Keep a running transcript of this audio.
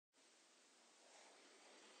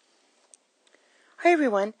Hi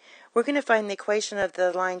everyone, we're going to find the equation of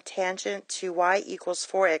the line tangent to y equals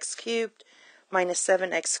 4x cubed minus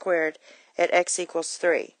 7x squared at x equals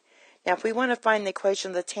 3. Now if we want to find the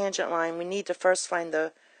equation of the tangent line, we need to first find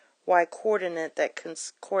the y coordinate that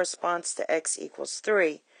corresponds to x equals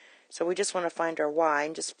 3. So we just want to find our y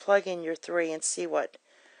and just plug in your 3 and see what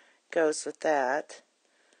goes with that.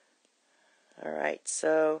 Alright,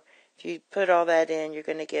 so if you put all that in, you're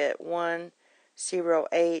going to get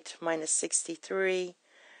 108 minus 63,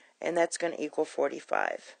 and that's going to equal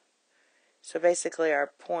 45. So basically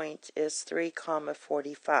our point is 3,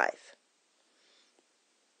 45.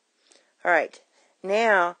 Alright,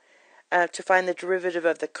 now to find the derivative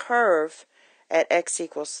of the curve at x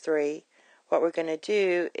equals 3, what we're going to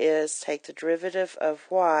do is take the derivative of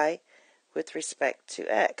y with respect to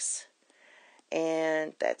x.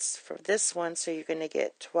 And that's for this one, so you're going to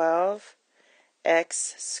get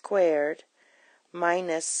 12x squared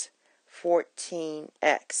minus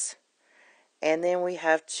 14x. And then we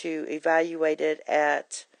have to evaluate it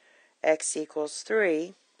at x equals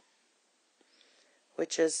 3,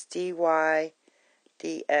 which is dy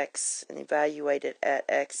dx, and evaluate it at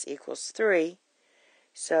x equals 3.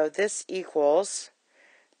 So this equals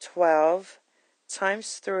 12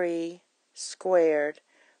 times 3 squared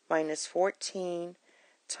minus 14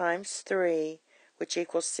 times 3, which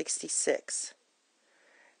equals 66.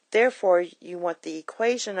 Therefore, you want the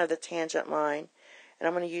equation of the tangent line, and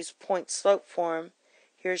I'm going to use point-slope form.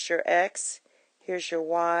 Here's your x, here's your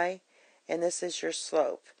y, and this is your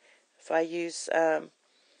slope. If I use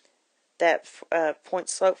that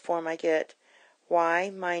point-slope form, I get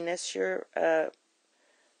y minus your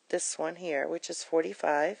this one here, which is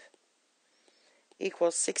 45,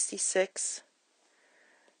 equals 66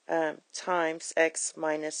 times x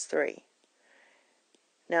minus 3.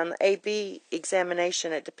 Now in the AB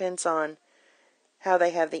examination, it depends on how they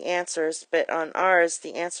have the answers, but on ours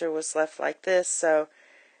the answer was left like this, so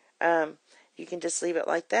you can just leave it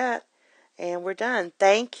like that, and we're done.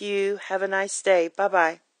 Thank you. Have a nice day.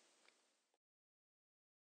 Bye-bye.